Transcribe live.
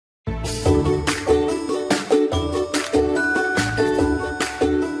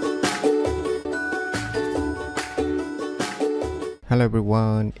Hello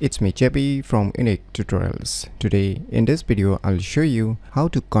everyone, it's me JP from UniqueTutorials. Today in this video I'll show you how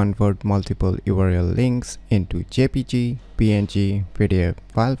to convert multiple URL links into JPG, PNG, PDF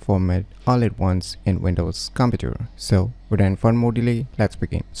file format all at once in Windows computer. So without further more delay, let's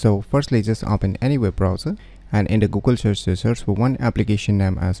begin. So firstly, just open any web browser and in the Google search for one application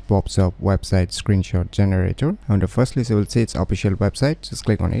name as pops up website screenshot generator. On the first list you will see its official website. Just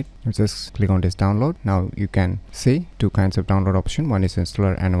click on it. Just click on this download. Now you can see two kinds of download option. One is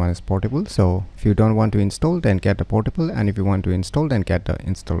installer and one is portable. So if you don't want to install, then get the portable, and if you want to install, then get the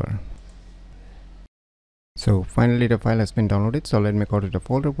installer. So finally the file has been downloaded. So let me go to the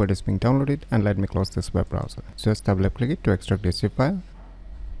folder where it is being downloaded and let me close this web browser. Just double click it to extract this zip file.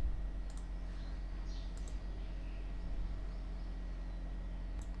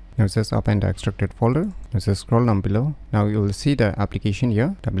 Now just open the extracted folder. Just scroll down below. Now you will see the application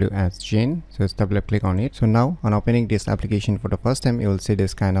here, WSGen. So just double click on it. So now on opening this application for the first time, you will see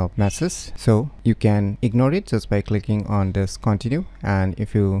this kind of message. So you can ignore it just by clicking on this continue. And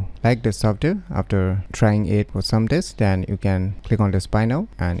if you like the software after trying it for some days, then you can click on this buy now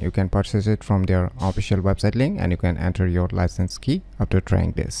and you can purchase it from their official website link, and you can enter your license key after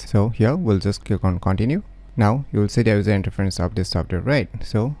trying this. So here we'll just click on continue. Now you will see the user interface of this software, right?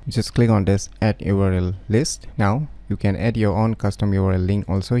 So just click on this add URL list. Now you can add your own custom URL link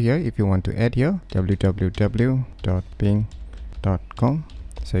also here if you want to add here, www.ping.com.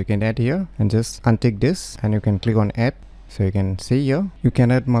 so you can add here and just untick this and you can click on add. So you can see here you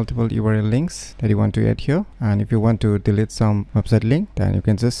can add multiple URL links that you want to add here, and if you want to delete some website link, then you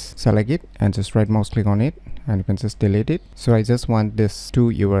can just select it and just right mouse click on it and you can just delete it. So I just want this two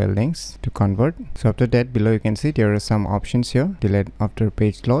URL links to convert. So after that, below you can see there are some options here. Delete after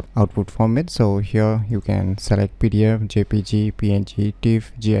page load, output format. So here you can select PDF, JPG, PNG,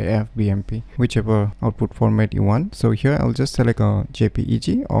 TIFF, GIF, BMP, whichever output format you want. So here I'll just select a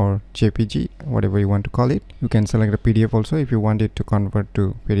JPEG or JPG, whatever you want to call it. You can select the PDF also if you want it to convert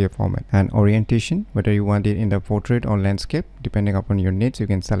to PDF format. And orientation, whether you want it in the portrait or landscape, depending upon your needs, you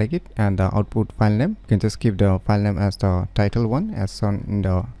can select it. And the output file name, you can just keep the file name as the title one as shown in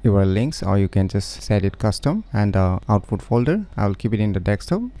the URL links, or you can just set it custom. And the output folder, I'll keep it in the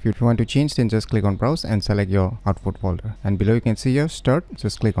desktop. If you want to change, then just click on browse and select your output folder, and below you can see your start.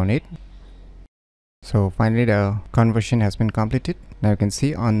 Just click on it. So finally the conversion has been completed. Now you can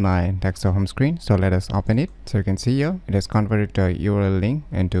see on my desktop home screen. So let us open it. So you can see here it has converted the URL link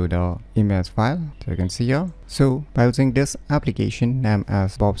into the image file. So you can see here. So by using this application named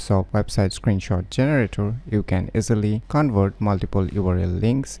as pops up website screenshot generator, you can easily convert multiple URL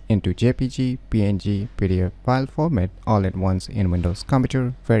links into JPG, PNG, PDF file format all at once in Windows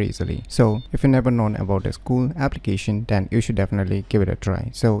computer very easily. So if you never known about this cool application, then you should definitely give it a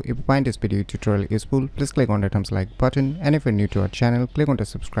try. So if you find this video tutorial useful, please click on the thumbs like button, and if you're new to our channel, click on the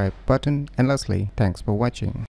subscribe button, and lastly, thanks for watching.